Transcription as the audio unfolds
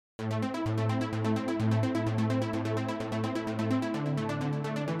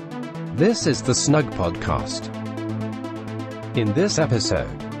This is the Snug Podcast. In this episode,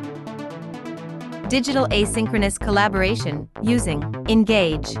 digital asynchronous collaboration using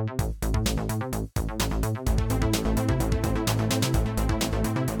Engage.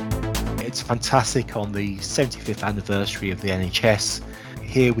 It's fantastic on the 75th anniversary of the NHS.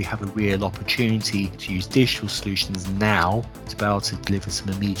 Here we have a real opportunity to use digital solutions now to be able to deliver some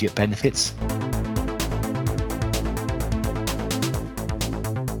immediate benefits.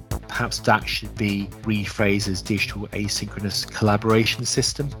 Perhaps that should be rephrased as digital asynchronous collaboration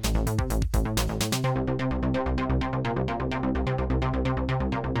system.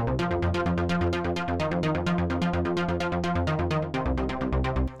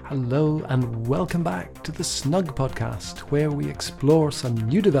 Hello and welcome back to the Snug Podcast, where we explore some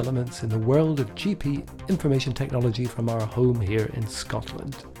new developments in the world of GP information technology from our home here in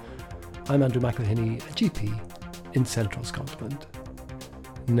Scotland. I'm Andrew McElhinney, a GP in central Scotland.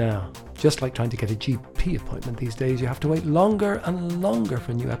 Now, just like trying to get a GP appointment these days, you have to wait longer and longer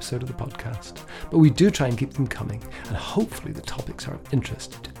for a new episode of the podcast. But we do try and keep them coming, and hopefully the topics are of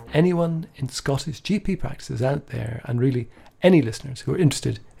interest to anyone in Scottish GP practices out there, and really any listeners who are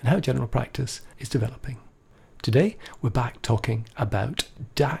interested in how general practice is developing. Today, we're back talking about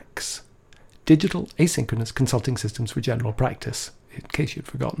DACS, Digital Asynchronous Consulting Systems for General Practice, in case you'd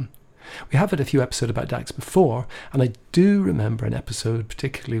forgotten. We have had a few episodes about DACS before, and I do remember an episode,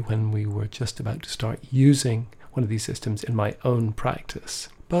 particularly when we were just about to start using one of these systems in my own practice.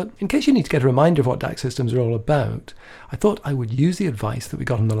 But in case you need to get a reminder of what DACS systems are all about, I thought I would use the advice that we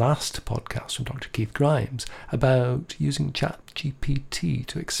got on the last podcast from Dr. Keith Grimes about using ChatGPT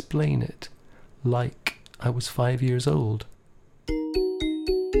to explain it, like I was 5 years old.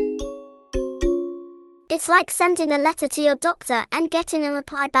 It's like sending a letter to your doctor and getting a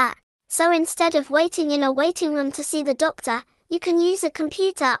reply back. So instead of waiting in a waiting room to see the doctor, you can use a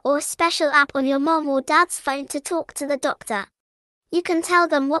computer or a special app on your mom or dad's phone to talk to the doctor. You can tell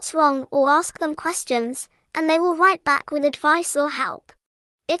them what's wrong or ask them questions, and they will write back with advice or help.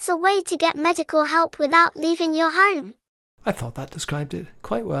 It's a way to get medical help without leaving your home. I thought that described it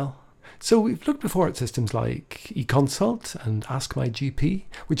quite well. So we've looked before at systems like eConsult and Ask My GP,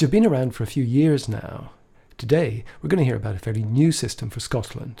 which have been around for a few years now. Today, we're going to hear about a fairly new system for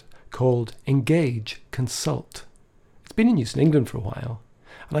Scotland called Engage Consult. It's been in use in England for a while,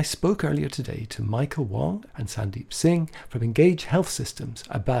 and I spoke earlier today to Michael Wong and Sandeep Singh from Engage Health Systems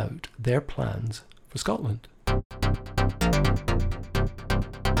about their plans for Scotland.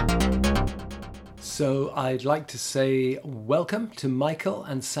 So I'd like to say welcome to Michael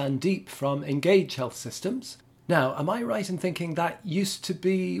and Sandeep from Engage Health Systems. Now, am I right in thinking that used to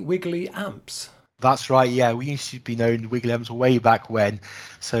be Wiggly Amps? That's right, yeah. We used to be known Wiggly Amps way back when.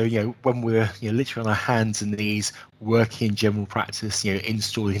 So, when we were literally on our hands and knees working in general practice,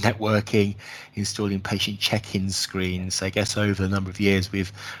 installing networking, installing patient check-in screens. I guess over a number of years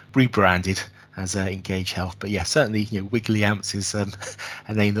we've rebranded as Engage Health. But yeah, certainly, Wiggly Amps is a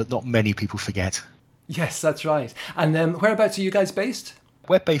name that not many people forget. Yes, that's right. And whereabouts are you guys based?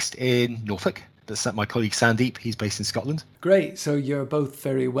 We're based in Norfolk. That's my colleague Sandeep. He's based in Scotland. Great. So you're both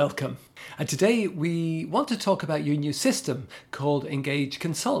very welcome. And today we want to talk about your new system called Engage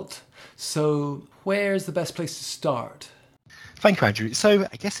Consult. So where's the best place to start? Thank you, Andrew. So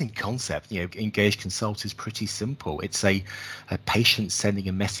I guess in concept, Engage Consult is pretty simple. It's a patient sending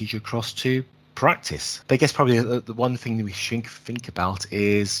a message across to practice. But I guess probably the one thing that we should think about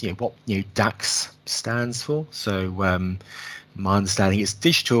is what DACS stands for. So my understanding is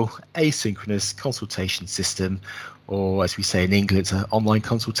Digital Asynchronous Consultation System, or as we say in England, it's an online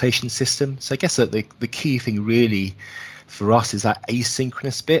consultation system. So I guess that the key thing really for us is that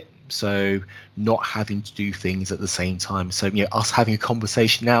asynchronous bit. So not having to do things at the same time. So us having a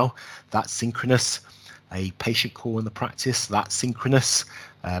conversation now, that's synchronous. A patient call in the practice, that's synchronous.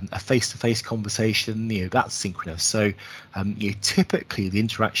 A face-to-face conversation, that's synchronous. So typically the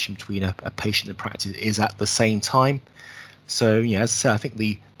interaction between a patient and practice is at the same time. So, as I said, I think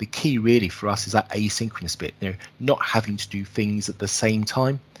the key really for us is that asynchronous bit, not having to do things at the same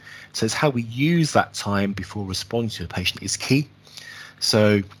time. So it's how we use that time before responding to a patient is key.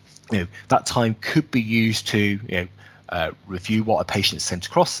 So, that time could be used to, review what a patient sent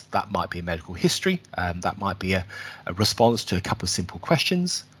across. That might be a medical history. That might be a response to a couple of simple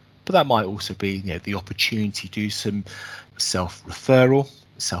questions. But that might also be, the opportunity to do some self-referral,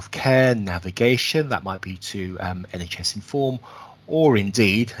 self-care, navigation. That might be to NHS Inform, or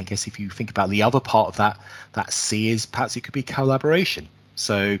indeed, I guess if you think about the other part of that C is perhaps it could be collaboration.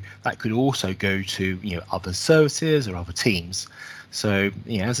 So that could also go to other services or other teams. So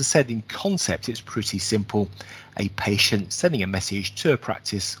as I said, in concept, it's pretty simple. A patient sending a message to a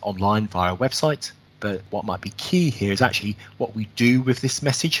practice online via a website. But what might be key here is actually what we do with this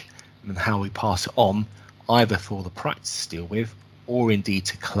message and how we pass it on, either for the practice to deal with or indeed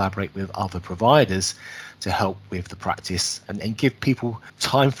to collaborate with other providers to help with the practice and give people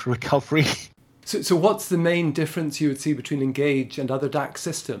time for recovery. So what's the main difference you would see between Engage and other DAX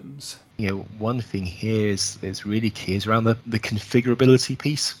systems? One thing here is really key is around the configurability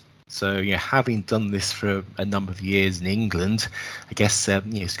piece. So, having done this for a number of years in England, I guess,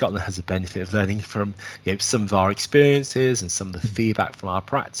 Scotland has the benefit of learning from, some of our experiences and some of the feedback from our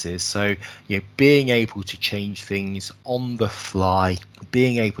practice. So, being able to change things on the fly,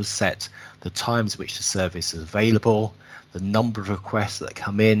 being able to set the times at which the service is available, the number of requests that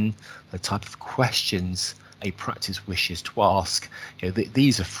come in, the type of questions a practice wishes to ask.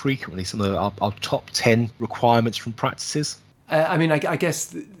 These are frequently some of our top 10 requirements from practices. I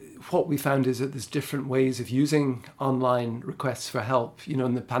guess what we found is that there's different ways of using online requests for help.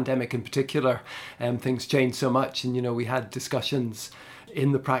 In the pandemic in particular, things changed so much, and we had discussions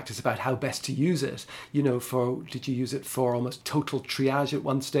in the practice about how best to use it. Did you use it for almost total triage at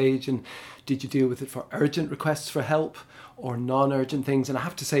one stage, and did you deal with it for urgent requests for help or non-urgent things? And I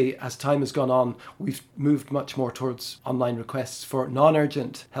have to say, as time has gone on, we've moved much more towards online requests for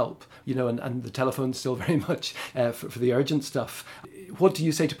non-urgent help, and the telephone's still very much for the urgent stuff. What do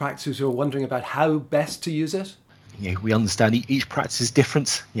you say to practices who are wondering about how best to use it? We understand each practice is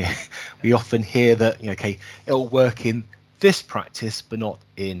different. We often hear that, it'll work in this practice, but not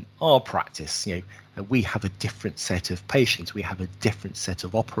in our practice. We have a different set of patients. We have a different set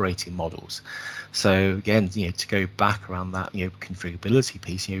of operating models. So again, to go back around that, configurability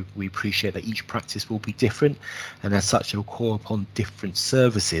piece, we appreciate that each practice will be different, and as such, it'll call upon different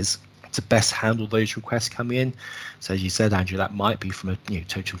services to best handle those requests coming in. So as you said, Andrew, that might be from a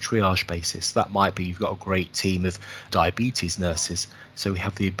total triage basis. That might be you've got a great team of diabetes nurses. So we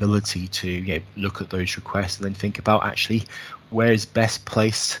have the ability to look at those requests and then think about actually where is best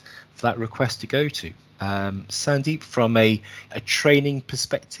placed for that request to go to. Sandeep, from a training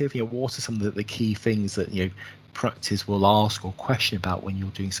perspective, what are some of the key things that practice will ask or question about when you're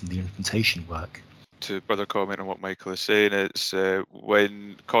doing some of the implementation work? To further comment on what Michael is saying, it's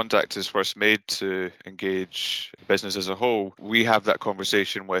when contact is first made to engage business as a whole, we have that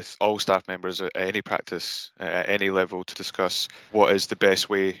conversation with all staff members at any practice, at any level, to discuss what is the best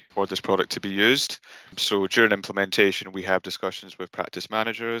way for this product to be used. So during implementation, we have discussions with practice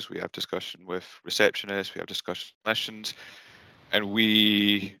managers, we have discussion with receptionists, we have discussions with clinicians, and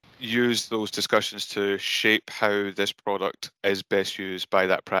we use those discussions to shape how this product is best used by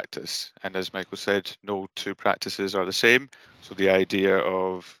that practice. And as Michael said, no two practices are the same. So the idea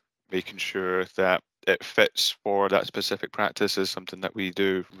of making sure that it fits for that specific practice is something that we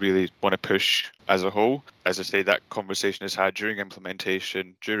do really want to push as a whole. As I say, that conversation is had during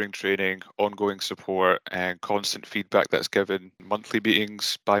implementation, during training, ongoing support, and constant feedback that's given, monthly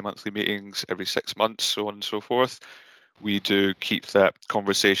meetings, bi-monthly meetings, every 6 months, so on and so forth. We do keep that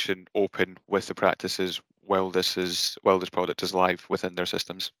conversation open with the practices while this product is live within their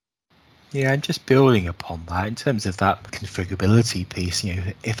systems. Yeah, and just building upon that, in terms of that configurability piece,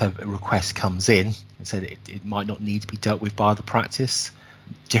 if a request comes in, and said it might not need to be dealt with by the practice,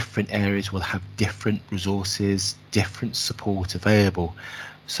 different areas will have different resources, different support available.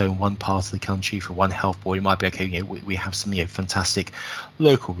 So in one part of the country, for one health board, it might be okay. We have some fantastic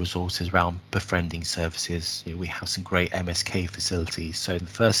local resources around befriending services. We have some great MSK facilities. So in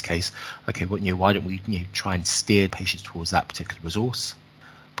the first case, okay, why don't we try and steer patients towards that particular resource?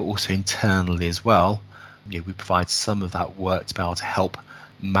 But also internally as well, we provide some of that work to be able to help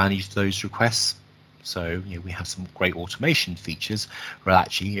manage those requests. So we have some great automation features where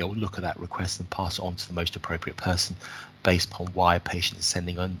actually look at that request and pass it on to the most appropriate person based upon why a patient is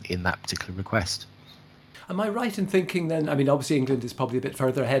sending in that particular request. Am I right in thinking then, obviously England is probably a bit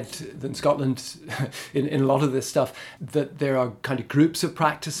further ahead than Scotland in a lot of this stuff, that there are kind of groups of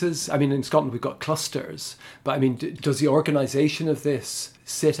practices? In Scotland we've got clusters, but does the organisation of this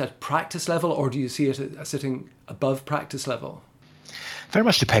sit at practice level, or do you see it as sitting above practice level? Very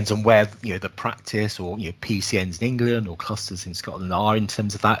much depends on where the practice or PCNs in England or clusters in Scotland are in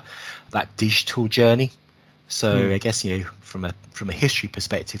terms of that digital journey. So I guess from a history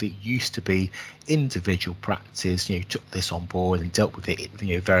perspective, it used to be individual practice took this on board and dealt with it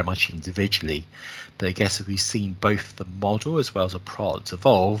very much individually. But I guess we've seen both the model as well as the product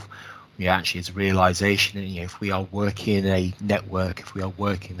evolve. Actually, it's a realization that if we are working in a network, if we are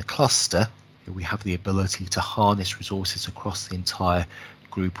working in a cluster, we have the ability to harness resources across the entire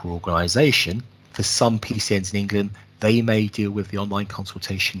group or organisation. For some PCNs in England, they may deal with the online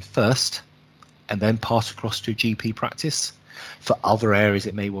consultation first and then pass across to a GP practice. For other areas,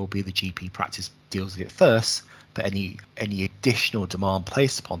 it may well be the GP practice deals with it first, but any additional demand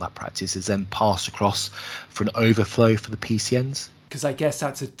placed upon that practice is then passed across for an overflow for the PCNs. Because I guess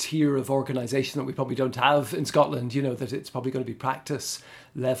that's a tier of organisation that we probably don't have in Scotland, that it's probably going to be practice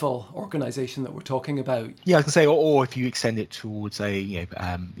level organisation that we're talking about. Yeah, I can say, or if you extend it towards a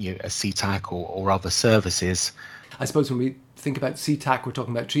CTAC or other services. I suppose when we think about CTAC, we're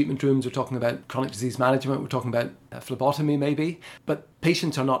talking about treatment rooms, we're talking about chronic disease management, we're talking about phlebotomy maybe, but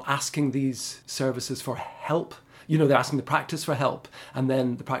patients are not asking these services for help. They're asking the practice for help, and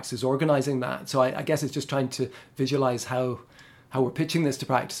then the practice is organising that. So I guess it's just trying to visualise how we're pitching this to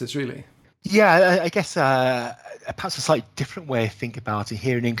practices, really. Yeah, I guess perhaps a slightly different way of thinking about it.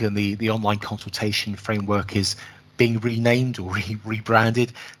 Here in England, the online consultation framework is being renamed or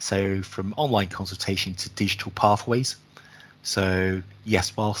rebranded. So from online consultation to digital pathways. So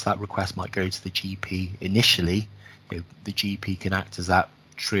yes, whilst that request might go to the GP initially, the GP can act as that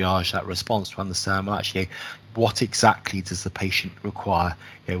triage, that response to understand, well, actually, what exactly does the patient require?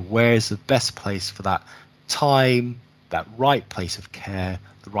 Where is the best place for that time, that right place of care,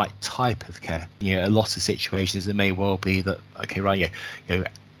 the right type of care? A lot of situations it may well be that, okay, right,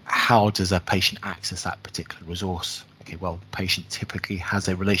 how does a patient access that particular resource? Okay, well, the patient typically has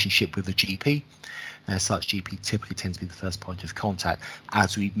a relationship with the GP. As such, GP typically tends to be the first point of contact.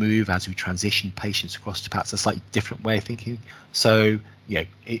 As we transition patients across to perhaps a slightly different way of thinking. So,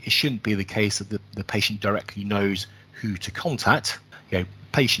 it shouldn't be the case that the patient directly knows who to contact.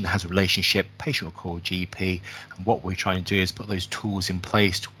 Patient has a relationship, patient will call GP, and what we're trying to do is put those tools in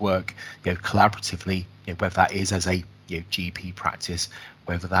place to work collaboratively, whether that is as a GP practice,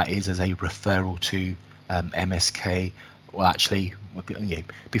 whether that is as a referral to MSK, or actually,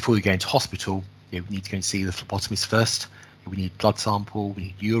 before you go into hospital, we need to go and see the phlebotomist first. We need blood sample, we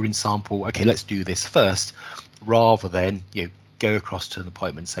need urine sample. Okay, let's do this first, rather than go across to an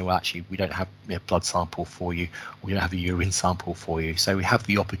appointment and say, well, actually, we don't have blood sample for you, we don't have a urine sample for you. So we have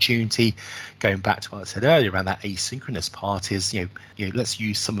the opportunity, going back to what I said earlier around that asynchronous part, is let's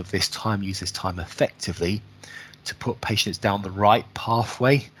use some of this time, use this time effectively to put patients down the right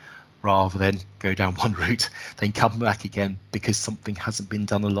pathway, rather than go down one route, then come back again because something hasn't been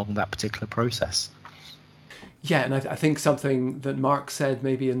done along that particular process. Yeah, and I think something that Mark said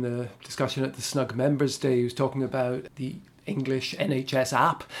maybe in the discussion at the Snug Members Day, he was talking about the English NHS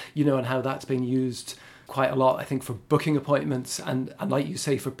app, and how that's being used quite a lot, I think, for booking appointments, and like you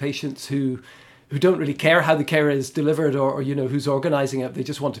say, for patients who don't really care how the care is delivered or who's organising it. They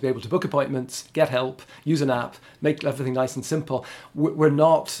just want to be able to book appointments, get help, use an app, make everything nice and simple. We're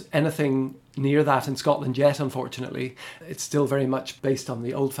not anything near that in Scotland yet, unfortunately. It's still very much based on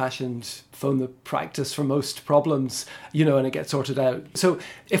the old-fashioned phone the practice for most problems, and it gets sorted out. So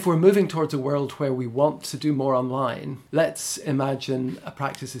if we're moving towards a world where we want to do more online, let's imagine a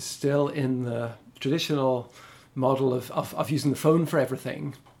practice is still in the traditional model of using the phone for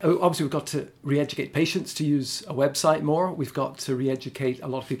everything. Obviously, we've got to re-educate patients to use a website more. We've got to re-educate a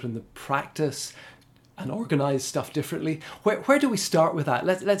lot of people in the practice and organise stuff differently. Where do we start with that?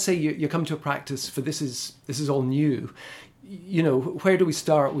 Let's say you come to a practice for this is all new. Where do we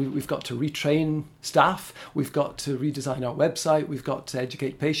start? We've got to retrain staff. We've got to redesign our website. We've got to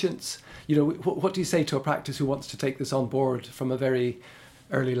educate patients. What do you say to a practice who wants to take this on board from a very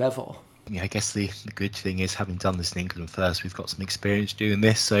early level? I guess the good thing is, having done this in England first, we've got some experience doing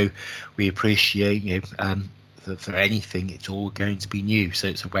this, so we appreciate that for anything it's all going to be new.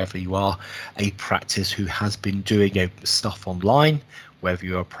 So whether you are a practice who has been doing stuff online, whether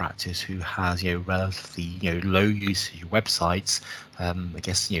you're a practice who has relatively low usage websites, I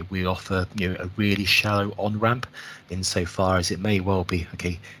guess we offer a really shallow on ramp, insofar as it may well be,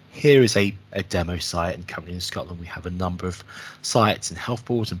 okay, here is a demo site, and currently in Scotland we have a number of sites and health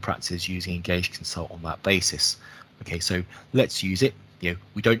boards and practices using Engage Consult on that basis. Okay, so let's use it.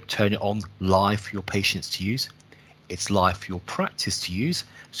 We don't turn it on live for your patients to use. It's live for your practice to use,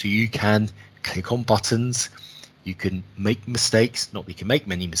 so you can click on buttons, you can make mistakes, not that you can make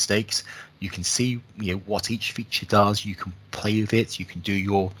many mistakes, you can see what each feature does, you can play with it, you can do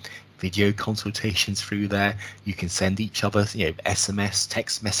your video consultations through there, you can send each other SMS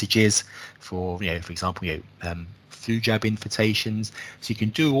text messages for for example flu jab invitations, so you can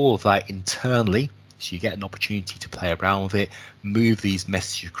do all of that internally, so you get an opportunity to play around with it, move these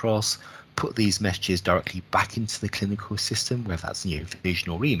messages across, put these messages directly back into the clinical system, whether that's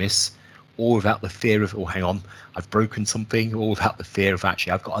Vision or EMIS, all without the fear of, oh, hang on, I've broken something, all without the fear of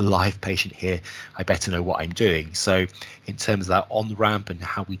actually, I've got a live patient here, I better know what I'm doing. So in terms of that on-ramp and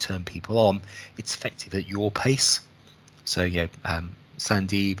how we turn people on, it's effective at your pace. So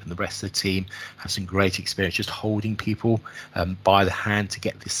Sandeep and the rest of the team have some great experience just holding people by the hand to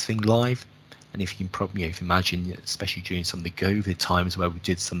get this thing live. And if you can probably, if you imagine, especially during some of the COVID times where we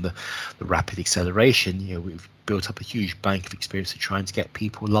did some of the rapid acceleration, we've built up a huge bank of experience of trying to get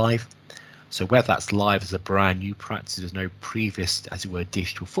people live. So whether that's live as a brand new practice, there's no previous, as it were,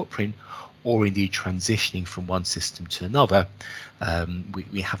 digital footprint, or indeed transitioning from one system to another,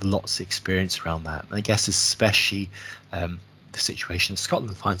 we have lots of experience around that. And I guess especially the situation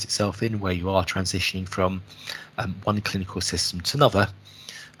Scotland finds itself in, where you are transitioning from one clinical system to another.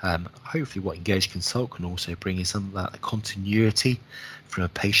 Hopefully what Engage Consult can also bring is some of that continuity from a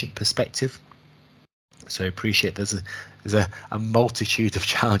patient perspective. So appreciate there's a multitude of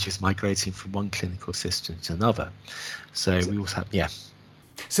challenges migrating from one clinical system to another. So we also have, yeah.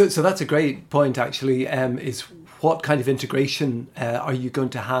 So that's a great point, actually, is what kind of integration are you going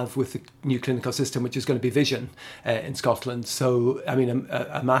to have with the new clinical system, which is going to be Vision in Scotland? So, I mean,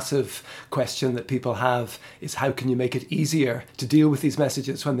 a massive question that people have is how can you make it easier to deal with these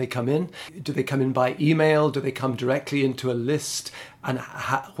messages when they come in? Do they come in by email? Do they come directly into a list? And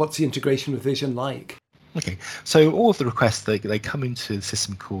what's the integration with Vision like? Okay, so all of the requests, they come into the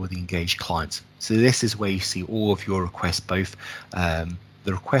system called the Engage client. So this is where you see all of your requests, both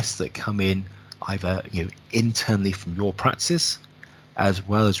the requests that come in either internally from your practice, as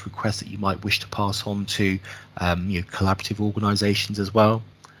well as requests that you might wish to pass on to collaborative organisations as well.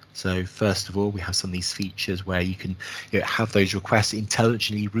 So first of all, we have some of these features where you can have those requests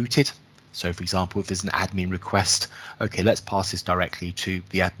intelligently routed. So for example, if there's an admin request, okay, let's pass this directly to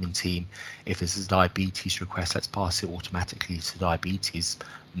the admin team. If there's a diabetes request, let's pass it automatically to the diabetes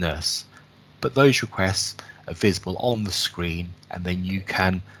nurse. But those requests are visible on the screen, and then you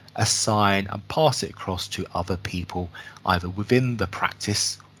can assign and pass it across to other people, either within the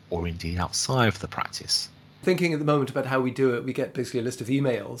practice or indeed outside of the practice. Thinking at the moment about how we do it, we get basically a list of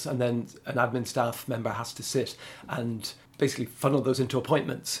emails, and then an admin staff member has to sit and basically funnel those into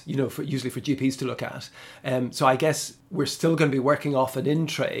appointments, usually for GPs to look at. So I guess we're still going to be working off an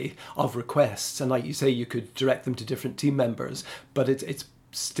in-tray of requests, and like you say, you could direct them to different team members, but it's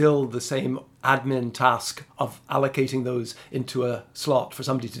still the same admin task of allocating those into a slot for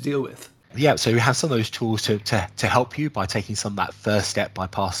somebody to deal with. Yeah, so we have some of those tools to help you by taking some of that first step by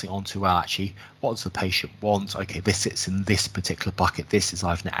passing on to, well, actually, what does the patient want? Okay, this sits in this particular bucket. This is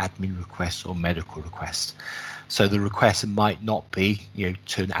either an admin request or medical request. So the request might not be,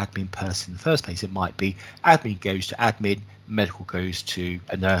 to an admin person in the first place. It might be admin goes to admin, medical goes to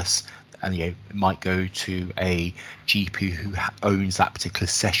a nurse, and it might go to a GP who owns that particular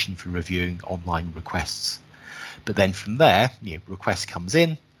session for reviewing online requests. But then from there, request comes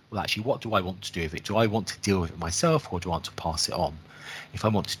in. Well, actually, what do I want to do with it? Do I want to deal with it myself, or do I want to pass it on? If I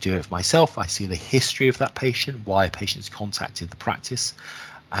want to do it myself, I see the history of that patient, why a patient's contacted the practice,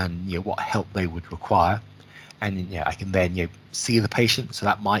 and what help they would require. And I can then see the patient. So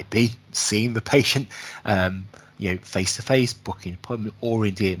that might be seeing the patient face to face, booking an appointment, or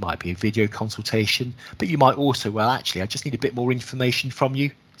indeed it might be a video consultation. But you might also, well, actually, I just need a bit more information from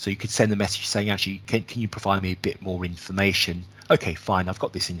you. So you could send a message saying, actually, can you provide me a bit more information? Okay, fine, I've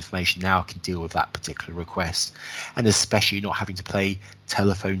got this information now, I can deal with that particular request. And especially not having to play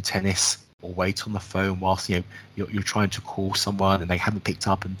telephone tennis or wait on the phone whilst you're trying to call someone and they haven't picked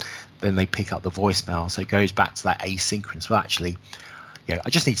up, and then they pick up the voicemail. So it goes back to that asynchronous. Well, actually, I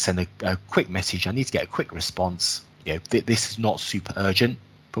just need to send a quick message. I need to get a quick response. This is not super urgent,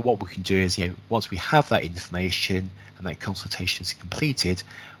 but what we can do is, once we have that information and that consultation is completed,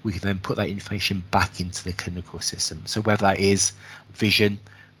 we can then put that information back into the clinical system. So whether that is Vision,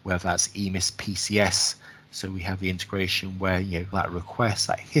 whether that's EMIS PCS, so we have the integration where that request,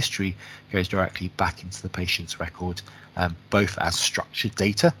 that history goes directly back into the patient's record, both as structured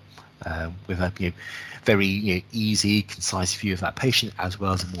data with a very easy, concise view of that patient, as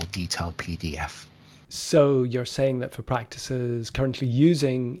well as a more detailed PDF. So you're saying that for practices currently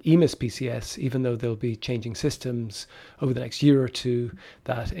using EMIS PCS, even though they'll be changing systems over the next year or two,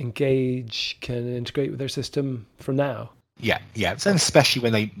 that Engage can integrate with their system from now? Yeah. And especially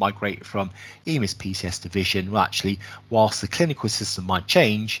when they migrate from EMIS PCS to Vision, well, actually, whilst the clinical system might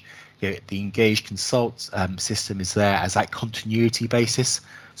change, the Engage Consult system is there as that continuity basis.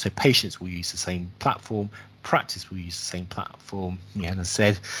 So patients will use the same platform, Practice will use the same platform. And as I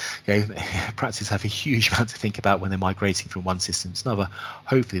said, practice have a huge amount to think about when they're migrating from one system to another.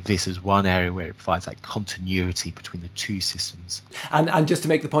 Hopefully this is one area where it provides that continuity between the two systems. And just to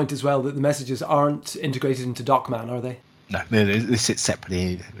make the point as well, that the messages aren't integrated into Docman, are they? No, they sit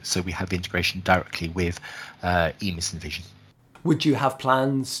separately, so we have integration directly with EMIS and Vision. Would you have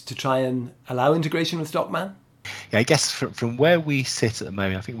plans to try and allow integration with Docman? Yeah, I guess from where we sit at the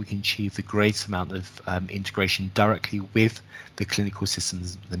moment, I think we can achieve the greatest amount of integration directly with the clinical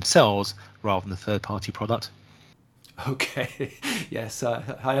systems themselves rather than the third-party product. Okay, yes,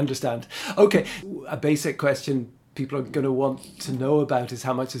 I understand. Okay, a basic question people are going to want to know about is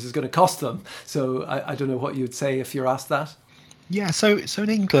how much this is going to cost them. So I don't know what you'd say if you're asked that. Yeah, so in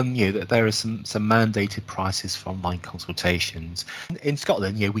England, there are some mandated prices for online consultations. In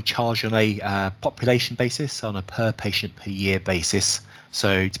Scotland, we charge on a population basis, on a per patient per year basis.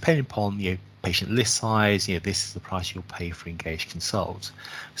 So depending upon patient list size, this is the price you'll pay for Engage Consult.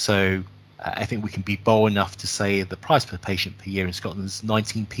 So I think we can be bold enough to say the price per patient per year in Scotland is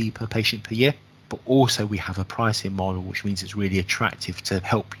 19p per patient per year. But also we have a pricing model, which means it's really attractive to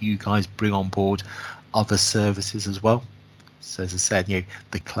help you guys bring on board other services as well. So as I said,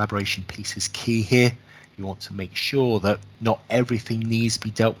 the collaboration piece is key here. You want to make sure that not everything needs to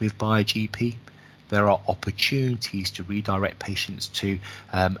be dealt with by a GP. There are opportunities to redirect patients to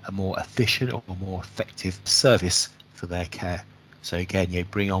a more efficient or more effective service for their care. So again,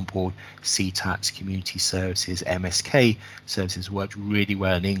 bring on board CTAPs, community services, MSK services worked really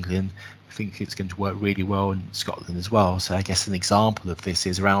well in England. I think it's going to work really well in Scotland as well. So I guess an example of this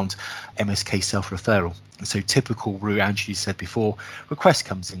is around MSK self-referral. So typical route, Andrew said before, request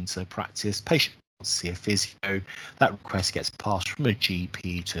comes into practice, patient wants to see a physio, that request gets passed from a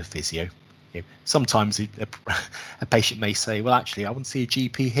GP to a physio. Sometimes a patient may say, well, actually, I want to see a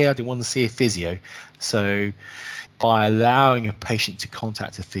GP here, I didn't want to see a physio. So by allowing a patient to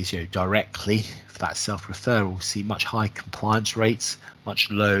contact a physio directly for that self-referral, we'll see much higher compliance rates, much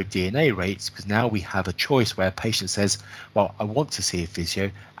lower DNA rates, because now we have a choice where a patient says, well, I want to see a physio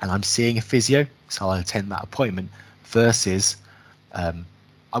and I'm seeing a physio, so I'll attend that appointment, versus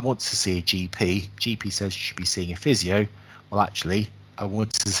I want to see a GP. GP says you should be seeing a physio. Well, actually, I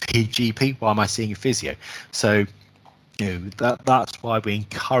want to see a GP. Why am I seeing a physio? So that's why we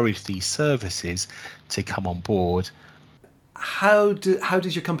encourage these services to come on board. How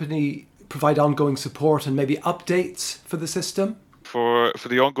does your company provide ongoing support and maybe updates for the system? For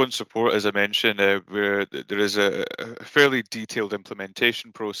the ongoing support, as I mentioned, there is a fairly detailed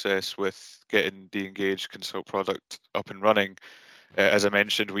implementation process with getting the Engage Consult product up and running. As I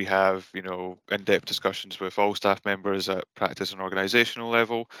mentioned, we have in-depth discussions with all staff members at practice and organizational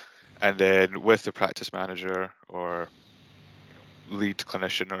level, and then with the practice manager or lead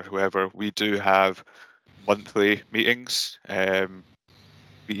clinician or whoever, we do have monthly meetings,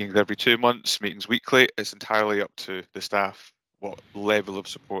 meetings every 2 months, meetings weekly. It's entirely up to the staff what level of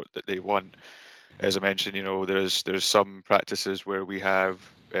support that they want. As I mentioned, there's some practices where we have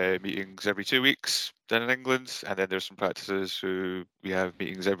meetings every 2 weeks down in England, and then there's some practices who we have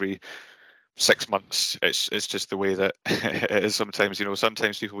meetings every 6 months. It's just the way that it is sometimes.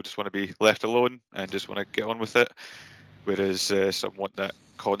 Sometimes people just want to be left alone and just want to get on with it, whereas some want that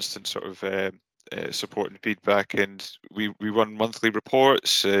constant sort of support and feedback. And we run monthly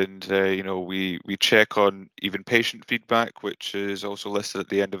reports, and we check on even patient feedback, which is also listed at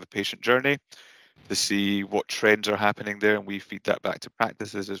the end of the patient journey, to see what trends are happening there, and we feed that back to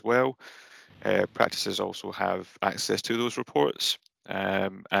practices as well. Practices also have access to those reports,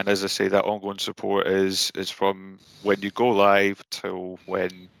 and as I say, that ongoing support is from when you go live till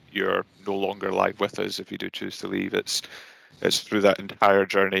when you're no longer live with us. If you do choose to leave, it's through that entire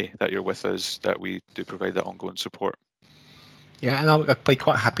journey that you're with us that we do provide that ongoing support. Yeah, and I'd be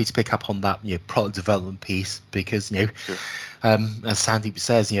quite happy to pick up on that product development piece, because Sure. As Sandeep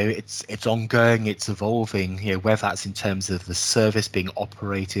says, it's ongoing, it's evolving. Whether that's in terms of the service being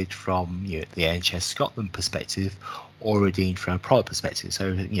operated from the NHS Scotland perspective, or indeed from a product perspective.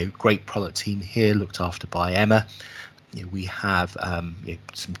 So great product team here, looked after by Emma. We have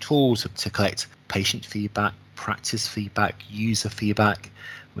some tools to collect patient feedback, practice feedback, user feedback.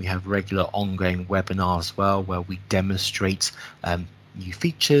 We have regular ongoing webinars as well, where we demonstrate new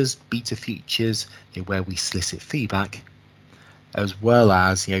features, beta features, where we solicit feedback, as well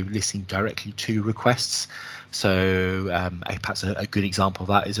as listening directly to requests. So perhaps a good example of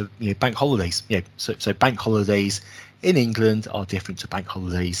that is bank holidays. So bank holidays in England are different to bank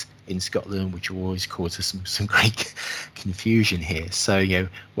holidays in Scotland, which always causes some great confusion here. So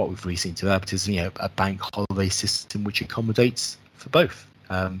what we've recently developed is a bank holiday system which accommodates for both.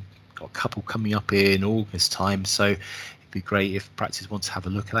 got a couple coming up in August time, so it'd be great if practice wants to have a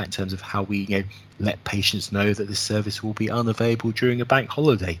look at that in terms of how we let patients know that this service will be unavailable during a bank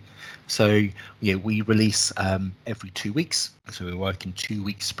holiday. So we release every 2 weeks, so we work in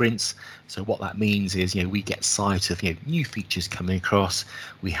 2-week sprints. So what that means is we get sight of new features coming across.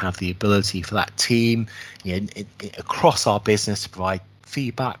 We have the ability for that team across our business to provide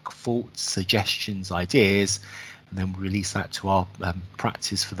feedback, thoughts, suggestions, ideas, and then we release that to our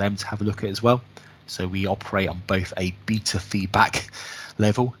practice for them to have a look at as well. So we operate on both a beta feedback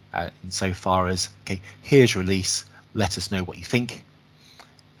level, insofar as, okay, here's release, let us know what you think,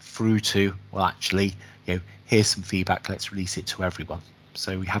 through to, well, actually, here's some feedback, let's release it to everyone.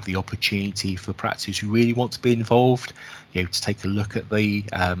 So we have the opportunity for practices who really want to be involved, to take a look at the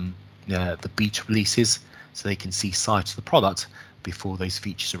beta releases, so they can see sight of the product before those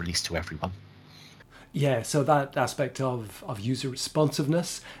features are released to everyone. Yeah, so that aspect of user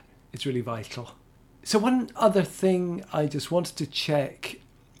responsiveness is really vital. So one other thing I just wanted to check,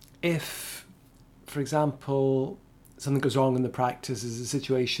 if, for example, something goes wrong in the practice, is a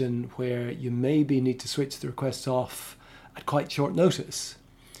situation where you maybe need to switch the requests off at quite short notice.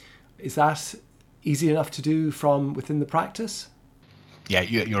 Is that easy enough to do from within the practice? Yeah,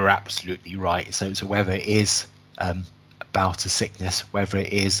 you're absolutely right. So whether it is about a sickness, whether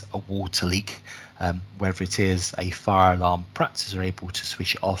it is a water leak, whether it is a fire alarm, practices are able to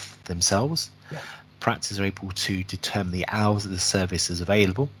switch it off themselves. Yeah. Practices are able to determine the hours that the service is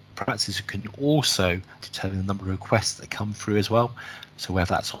available. Practices can also determine the number of requests that come through as well. So whether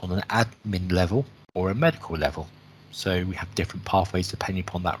that's on an admin level or a medical level. So we have different pathways depending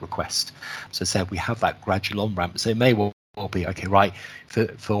upon that request. So as I said, we have that gradual on-ramp. So it may well be, okay, right,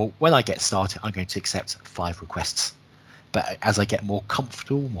 for when I get started, I'm going to accept 5 requests. But as I get more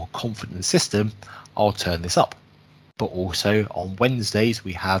comfortable, more confident in the system, I'll turn this up. But also on Wednesdays,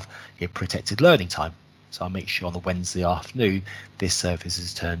 we have protected learning time. So I'll make sure on the Wednesday afternoon, this service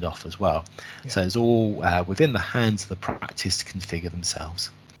is turned off as well. Yeah. So it's all within the hands of the practice to configure themselves.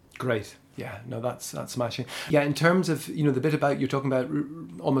 Great. Yeah, no, that's smashing. Yeah, in terms of, the bit about, you're talking about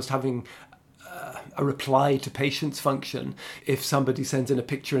almost having a reply to patients function. If somebody sends in a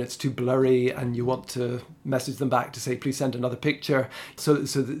picture and it's too blurry and you want to message them back to say, please send another picture. So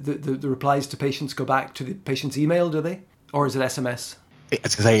the replies to patients go back to the patient's email, do they? Or is it SMS?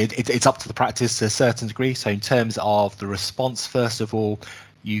 As I say, it's up to the practice to a certain degree. So in terms of the response, first of all,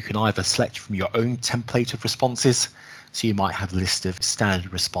 you can either select from your own template of responses. So you might have a list of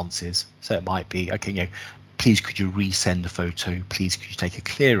standard responses. So it might be, okay, please could you resend a photo? Please could you take a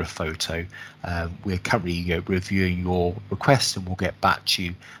clearer photo? We're currently reviewing your request and we'll get back to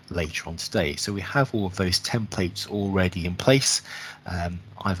you later on today. So we have all of those templates already in place.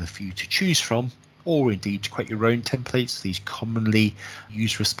 Either for you to choose from, or indeed to create your own templates, these commonly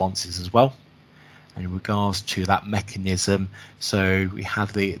used responses as well. And in regards to that mechanism, so we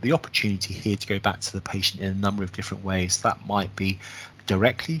have the opportunity here to go back to the patient in a number of different ways. That might be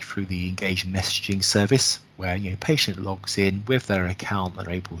directly through the engaged messaging service, where patient logs in with their account and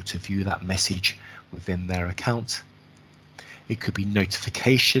are able to view that message within their account. It could be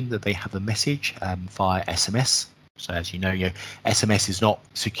notification that they have a message via SMS. So as you know, SMS is not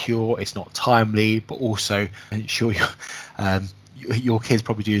secure, it's not timely, but also, I'm sure your kids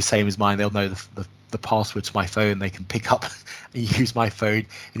probably do the same as mine. They'll know the password to my phone. They can pick up and use my phone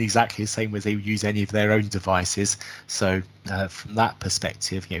in exactly the same way as they would use any of their own devices. So from that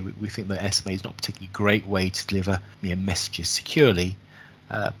perspective, we think that SMA is not a particularly great way to deliver messages securely.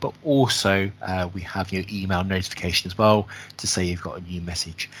 But also we have email notification as well to say you've got a new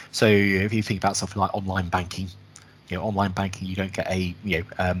message. So if you think about something like online banking, online banking, you don't get a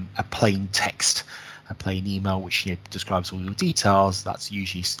plain text, a plain email which describes all your details. That's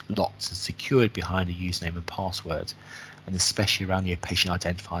usually locked and secured behind a username and password. And especially around patient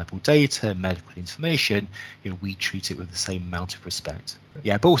identifiable data, medical information, we treat it with the same amount of respect.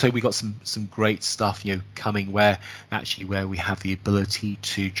 Yeah, but also we got some great stuff coming where we have the ability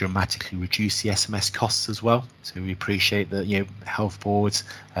to dramatically reduce the SMS costs as well. So we appreciate that health boards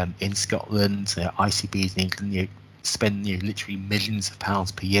in Scotland, ICBs in England spend literally millions of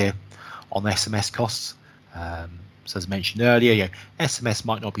pounds per year on SMS costs. So as mentioned earlier, SMS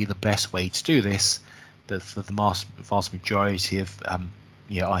might not be the best way to do this, but for the vast majority of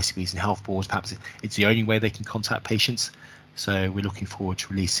ICBs and health boards, perhaps it's the only way they can contact patients. So we're looking forward to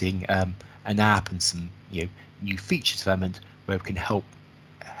releasing an app and some new feature development where we can help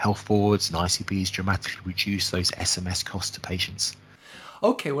health boards and ICBs dramatically reduce those SMS costs to patients.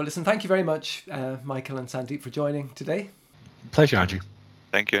 Okay, well, listen, thank you very much, Michael and Sandeep, for joining today. Pleasure, Andrew.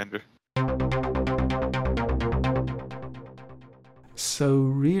 Thank you, Andrew. So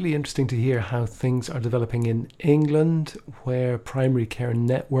really interesting to hear how things are developing in England, where primary care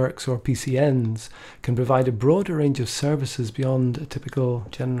networks or PCNs can provide a broader range of services beyond a typical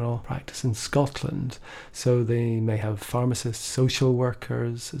general practice in Scotland. So they may have pharmacists, social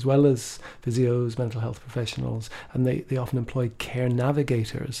workers, as well as physios, mental health professionals, and they often employ care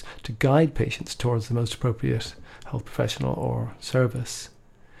navigators to guide patients towards the most appropriate health professional or service.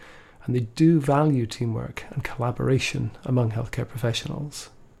 And they do value teamwork and collaboration among healthcare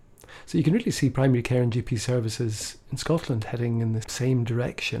professionals. So you can really see primary care and GP services in Scotland heading in the same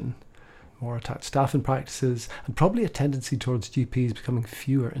direction. More attached staff in practices, and probably a tendency towards GPs becoming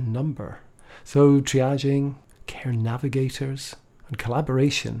fewer in number. So triaging, care navigators, and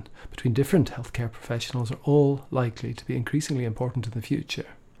collaboration between different healthcare professionals are all likely to be increasingly important in the future.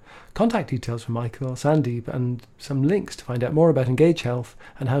 Contact details for Michael, Sandeep, and some links to find out more about Engage Health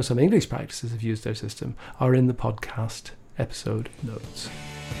and how some English practices have used their system are in the podcast episode notes.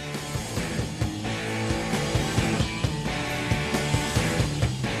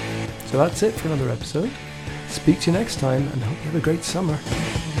 So that's it for another episode. Speak to you next time and hope you have a great summer.